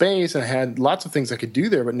that space and I had lots of things I could do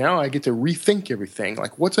there, but now I get to rethink everything.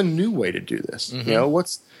 Like, what's a new way to do this?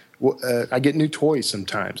 I get new toys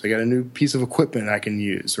sometimes. I got a new piece of equipment I can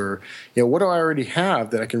use, or what do I already have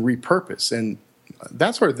that I can repurpose? And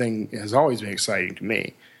that sort of thing has always been exciting to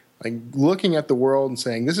me. Like looking at the world and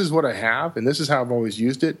saying, this is what I have, and this is how I've always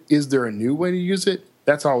used it. Is there a new way to use it?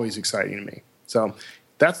 That's always exciting to me. So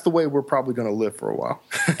that's the way we're probably going to live for a while.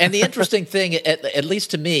 And the interesting thing, at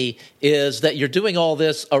least to me, is that you're doing all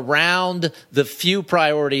this around the few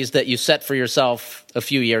priorities that you set for yourself a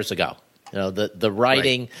few years ago. The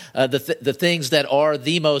writing, right. The things that are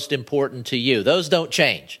the most important to you. Those don't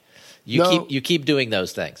change. You keep doing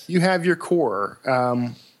those things. You have your core,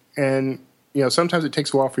 and sometimes it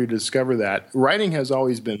takes a while for you to discover that. Writing has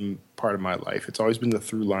always been part of my life. It's always been the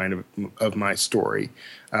through line of my story.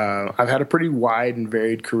 I've had a pretty wide and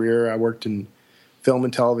varied career. I worked in film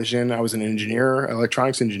and television. I was an engineer,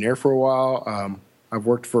 electronics engineer for a while. I've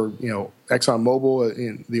worked for ExxonMobil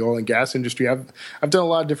in the oil and gas industry. I've done a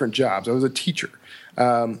lot of different jobs. I was a teacher.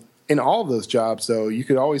 In all of those jobs, though, you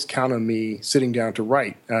could always count on me sitting down to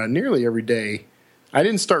write nearly every day. I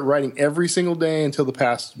didn't start writing every single day until the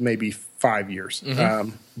past maybe 5 years.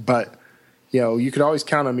 But you could always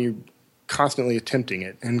count on me constantly attempting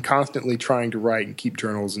it and constantly trying to write and keep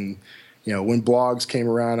journals. And, when blogs came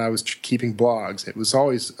around, I was keeping blogs. It was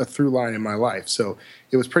always a through line in my life. So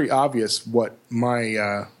it was pretty obvious what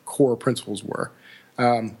my core principles were.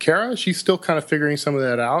 Kara, she's still kind of figuring some of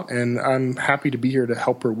that out, and I'm happy to be here to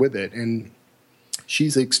help her with it. And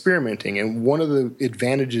she's experimenting. And one of the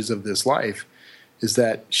advantages of this life is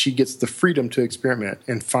that she gets the freedom to experiment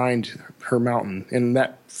and find her mountain. And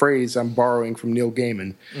that phrase I'm borrowing from Neil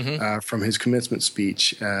Gaiman from his commencement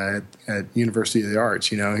speech at University of the Arts.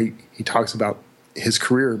 He talks about his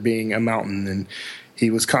career being a mountain, and he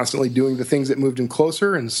was constantly doing the things that moved him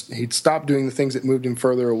closer, and he'd stop doing the things that moved him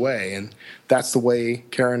further away. And that's the way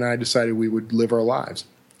Kara and I decided we would live our lives.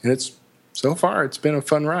 And so far, it's been a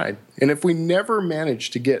fun ride. And if we never manage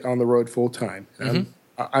to get on the road full time,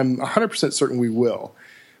 I'm 100% certain we will.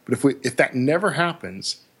 But if that never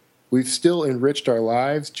happens, we've still enriched our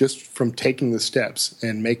lives just from taking the steps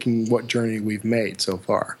and making what journey we've made so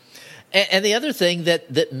far. And the other thing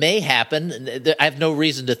that may happen, I have no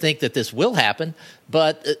reason to think that this will happen,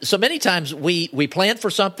 but so many times we plan for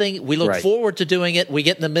something, we look forward to doing it, we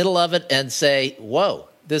get in the middle of it and say, whoa,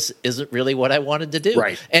 this isn't really what I wanted to do.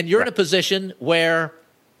 Right. And you're in a position where,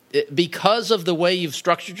 because of the way you've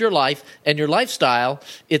structured your life and your lifestyle,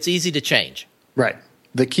 it's easy to change. Right.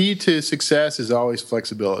 The key to success is always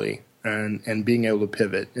flexibility and being able to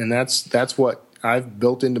pivot. And that's what I've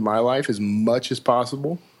built into my life as much as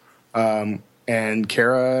possible. And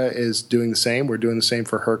Kara is doing the same. We're doing the same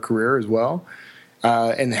for her career as well.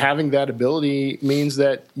 And having that ability means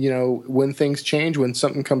that, when things change, when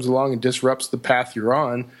something comes along and disrupts the path you're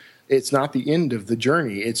on, it's not the end of the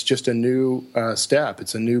journey. It's just a new step.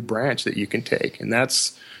 It's a new branch that you can take. And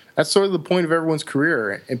that's sort of the point of everyone's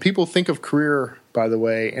career. And people think of career, by the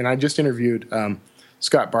way, and I just interviewed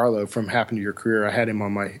Scott Barlow from Happen to Your Career. I had him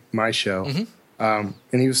on my show. And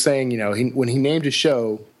he was saying, when he named his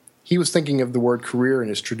show, he was thinking of the word career in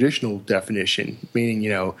its traditional definition,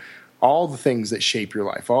 meaning, all the things that shape your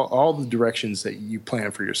life, all the directions that you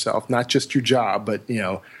plan for yourself, not just your job, but,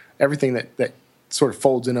 everything that sort of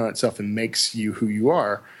folds in on itself and makes you who you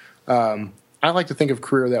are. I like to think of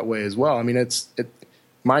career that way as well. I mean,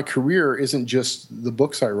 my career isn't just the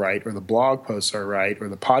books I write or the blog posts I write or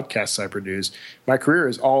the podcasts I produce. My career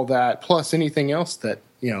is all that plus anything else that,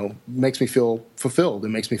 makes me feel fulfilled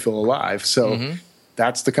and makes me feel alive. So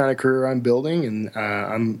that's the kind of career I'm building, and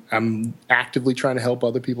I'm actively trying to help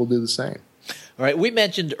other people do the same. All right. We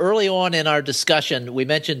mentioned early on in our discussion, we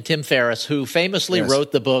mentioned Tim Ferriss, who famously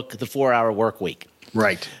wrote the book, The 4-Hour Workweek.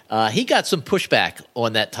 Right. He got some pushback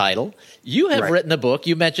on that title. You have written a book,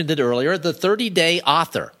 you mentioned it earlier, The 30-Day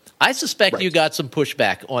Author. I suspect you got some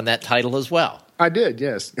pushback on that title as well. I did,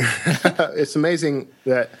 yes. It's amazing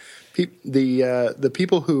that the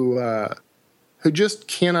people who just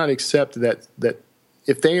cannot accept that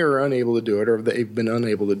if they are unable to do it or if they've been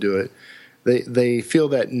unable to do it, they feel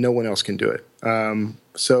that no one else can do it.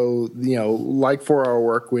 So, like 4-Hour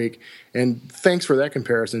Work Week, and thanks for that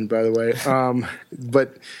comparison, by the way.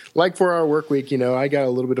 But like 4-Hour Work Week, I got a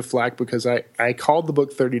little bit of flack because I called the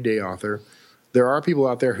book 30-Day Author. There are people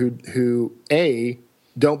out there who A,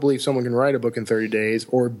 don't believe someone can write a book in 30 days,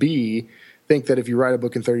 or B, think that if you write a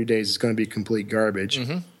book in 30 days, it's going to be complete garbage.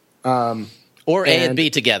 Or A and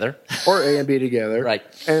B together. Or A and B together. Right.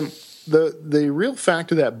 And the real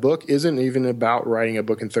fact of that book isn't even about writing a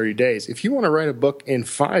book in 30 days. If you want to write a book in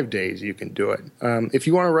 5 days, you can do it. If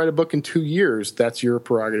you want to write a book in 2 years, that's your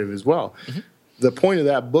prerogative as well. The point of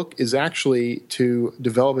that book is actually to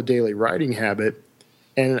develop a daily writing habit,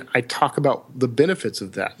 and I talk about the benefits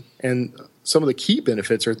of that. And some of the key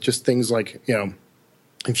benefits are just things like,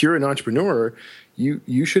 if you're an entrepreneur,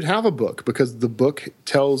 you should have a book, because the book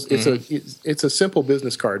tells it's a simple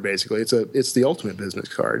business card. Basically, it's the ultimate business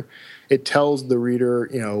card. It tells the reader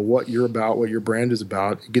what you're about, what your brand is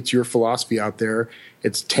about. It gets your philosophy out there.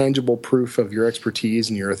 It's tangible proof of your expertise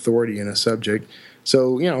and your authority in a subject.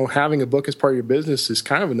 So having a book as part of your business is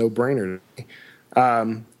kind of a no-brainer to me.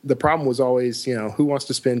 The problem was always who wants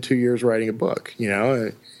to spend 2 years writing a book?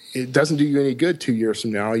 It doesn't do you any good 2 years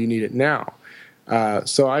from now. You need it now.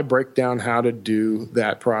 So I break down how to do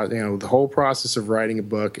that the whole process of writing a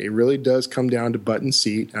book. It really does come down to butt and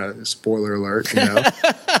seat. Spoiler alert,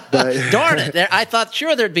 But darn it! I thought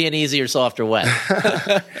sure there'd be an easier, softer way.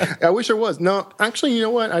 I wish there was. No, actually, you know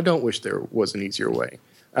what? I don't wish there was an easier way.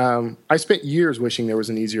 I spent years wishing there was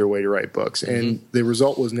an easier way to write books, and the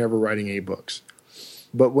result was never writing any books.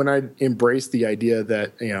 But when I embraced the idea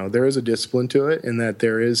that there is a discipline to it, and that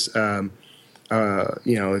there is,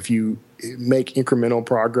 if you make incremental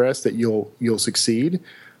progress, that you'll succeed.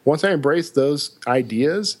 Once I embraced those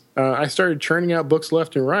ideas, I started churning out books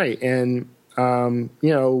left and right, and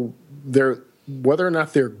they're whether or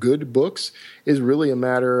not they're good books is really a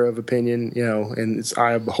matter of opinion, and it's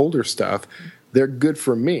eye of beholder stuff. They're good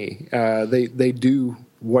for me. They do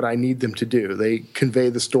what I need them to do. They convey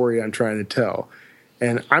the story I'm trying to tell.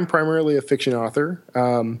 And I'm primarily a fiction author,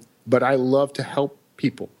 but I love to help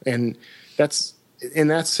people, and that's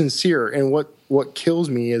sincere. And what kills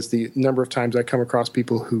me is the number of times I come across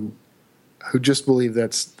people who just believe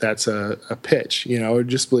that's a pitch, or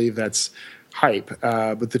just believe that's hype.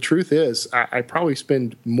 But the truth is, I probably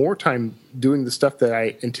spend more time doing the stuff that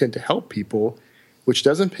I intend to help people which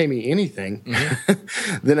doesn't pay me anything,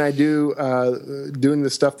 than I do doing the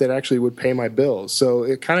stuff that actually would pay my bills. So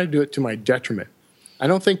it kind of do it to my detriment. I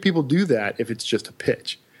don't think people do that if it's just a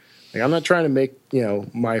pitch. Like, I'm not trying to make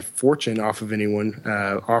my fortune off of anyone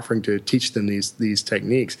offering to teach them these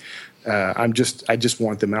techniques. I just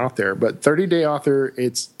want them out there. But 30-Day Author,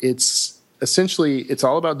 it's essentially it's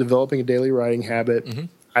all about developing a daily writing habit.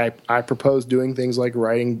 I propose doing things like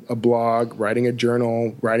writing a blog, writing a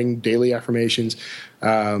journal, writing daily affirmations.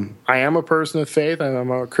 I am a person of faith. I'm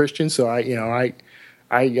a Christian, so I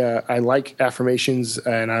like affirmations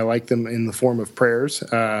and I like them in the form of prayers.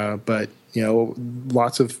 But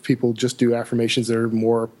lots of people just do affirmations that are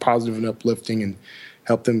more positive and uplifting and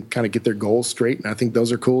help them kind of get their goals straight. And I think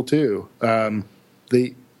those are cool too.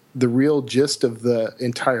 The real gist of the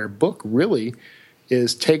entire book really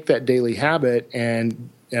is take that daily habit and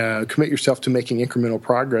commit yourself to making incremental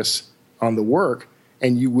progress on the work,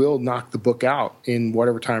 and you will knock the book out in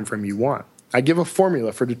whatever time frame you want. I give a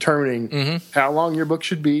formula for determining how long your book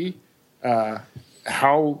should be,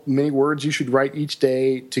 how many words you should write each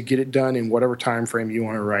day to get it done in whatever time frame you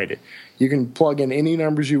want to write it. You can plug in any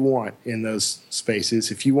numbers you want in those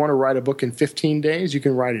spaces. If you want to write a book in 15 days, you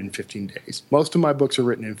can write it in 15 days. Most of my books are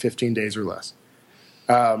written in 15 days or less.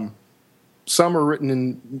 Some are written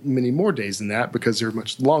in many more days than that because they're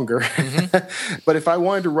much longer. But if I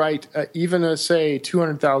wanted to write even a, say,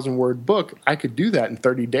 200,000 word book, I could do that in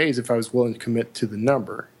 30 days if I was willing to commit to the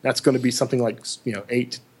number. That's going to be something like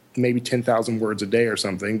 8, maybe 10,000 words a day or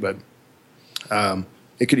something, but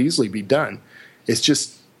it could easily be done. It's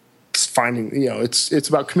just finding, it's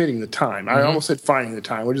about committing the time. I almost said finding the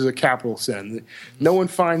time, which is a capital sin. No one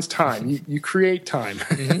finds time. You create time.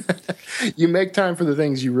 You make time for the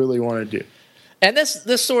things you really want to do. And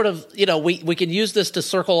this sort of, we can use this to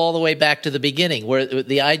circle all the way back to the beginning, where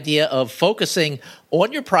the idea of focusing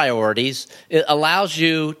on your priorities, it allows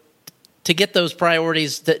you to get those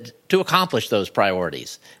priorities, to accomplish those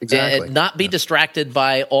priorities. Exactly. And not be distracted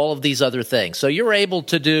by all of these other things. So you're able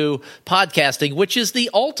to do podcasting, which is the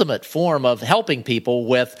ultimate form of helping people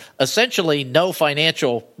with essentially no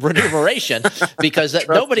financial remuneration, because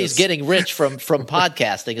nobody's getting rich from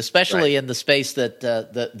podcasting, especially in the space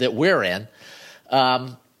that we're in.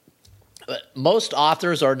 Most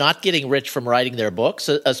authors are not getting rich from writing their books,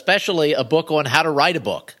 especially a book on how to write a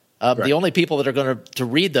book. The only people that are going to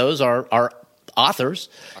read those are authors,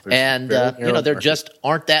 and there just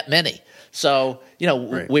aren't that many. So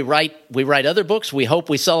we write other books. We hope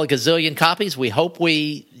we sell a gazillion copies. We hope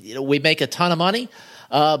we make a ton of money,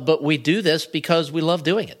 but we do this because we love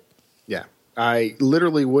doing it. Yeah, I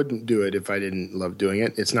literally wouldn't do it if I didn't love doing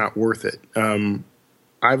it. It's not worth it.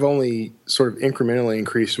 I've only sort of incrementally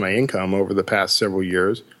increased my income over the past several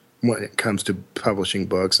years when it comes to publishing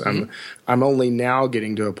books. I'm only now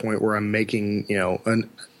getting to a point where I'm making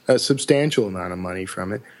a substantial amount of money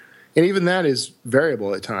from it, and even that is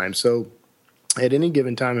variable at times. So at any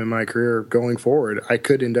given time in my career going forward, I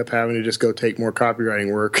could end up having to just go take more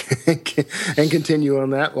copywriting work and continue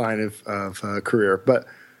on that line of career. But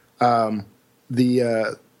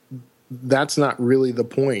that's not really the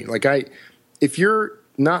point. Like I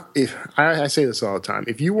say this all the time,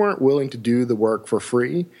 if you weren't willing to do the work for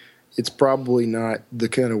free, it's probably not the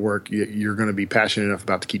kind of work you're going to be passionate enough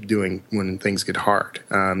about to keep doing when things get hard.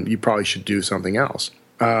 You probably should do something else.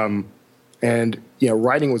 And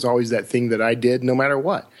writing was always that thing that I did no matter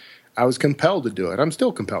what. I was compelled to do it. I'm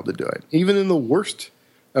still compelled to do it. Even in the worst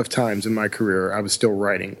of times in my career, I was still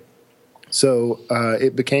writing. So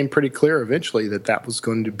it became pretty clear eventually that was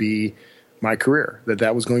going to be my career,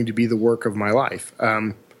 that was going to be the work of my life.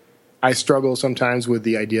 I struggle sometimes with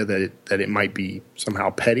the idea that it might be somehow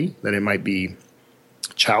petty, that it might be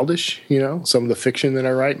childish. Some of the fiction that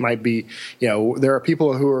I write might be, there are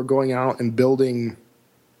people who are going out and building,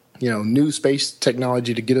 new space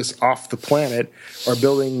technology to get us off the planet, or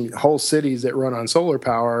building whole cities that run on solar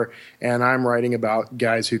power, and I'm writing about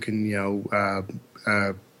guys who can,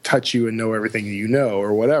 touch you and know everything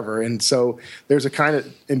or whatever. And so there's a kind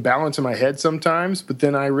of imbalance in my head sometimes, but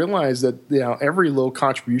then I realize that every little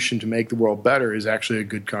contribution to make the world better is actually a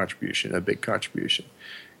good contribution, a big contribution.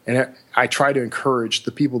 And I try to encourage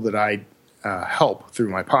the people that I help through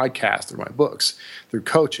my podcast, through my books, through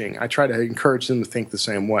coaching. I try to encourage them to think the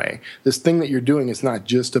same way. This thing that you're doing is not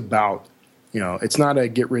just about, it's not a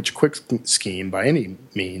get-rich-quick scheme by any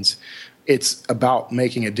means. It's about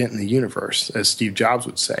making a dent in the universe, as Steve Jobs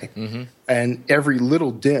would say. And every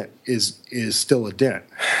little dent is still a dent.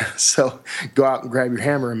 So go out and grab your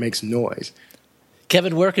hammer and make some noise.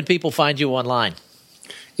 Kevin, where can people find you online?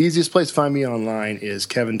 Easiest place to find me online is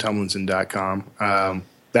kevintumlinson.com.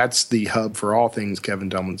 that's the hub for all things Kevin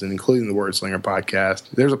Tumlinson, including the Word Slinger podcast.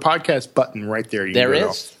 There's a podcast button right there. You there can go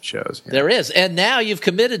is. to all shows. Yeah. There is. And now you've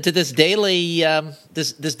committed to this daily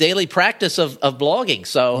this daily practice of blogging.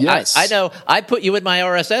 So yes. I know I put you in my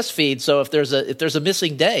RSS feed, so if there's a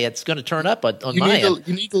missing day, it's going to turn up on my end.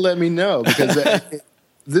 You need to let me know, because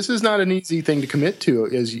this is not an easy thing to commit to,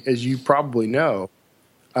 as you probably know.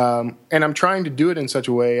 And I'm trying to do it in such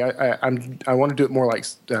a way. I want to do it more like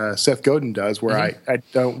Seth Godin does, where I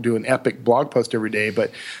don't do an epic blog post every day,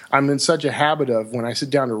 but I'm in such a habit of when I sit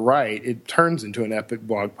down to write, it turns into an epic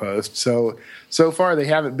blog post. So far they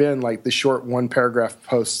haven't been like the short 1-paragraph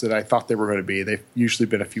posts that I thought they were going to be. They've usually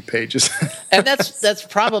been a few pages. And that's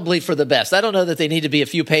probably for the best. I don't know that they need to be a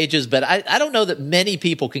few pages, but I don't know that many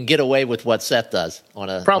people can get away with what Seth does on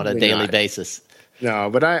a daily basis. No,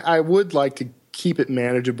 but I would like to keep it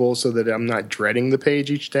manageable so that I'm not dreading the page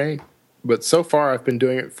each day. But so far, I've been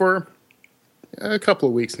doing it for a couple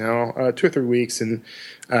of weeks now, 2 or 3 weeks, and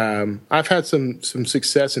I've had some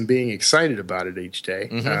success in being excited about it each day.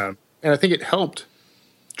 And I think it helped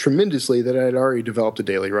tremendously that I had already developed a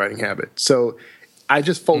daily writing habit. So I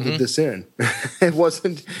just folded this in. It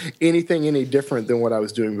wasn't anything any different than what I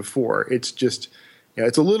was doing before. It's just... yeah,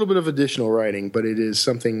 it's a little bit of additional writing, but it is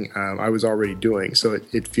something I was already doing, so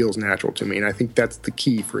it feels natural to me. And I think that's the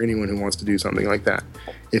key for anyone who wants to do something like that.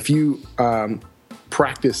 If you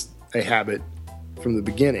practice a habit from the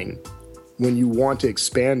beginning, when you want to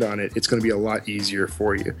expand on it, it's going to be a lot easier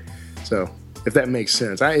for you. So if that makes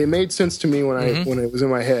sense. It made sense to me when it was in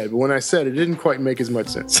my head, but when I said it, didn't quite make as much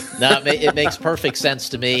sense. No, it makes perfect sense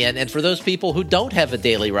to me. And for those people who don't have a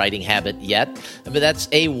daily writing habit yet, I mean, that's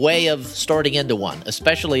a way of starting into one,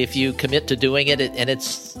 especially if you commit to doing it and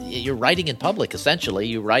you're writing in public, essentially.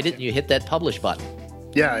 You write it and you hit that publish button.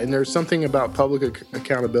 Yeah, and there's something about public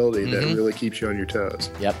accountability that really keeps you on your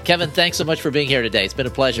toes. Yep. Kevin, thanks so much for being here today. It's been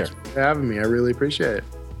a pleasure. Thanks for having me. I really appreciate it.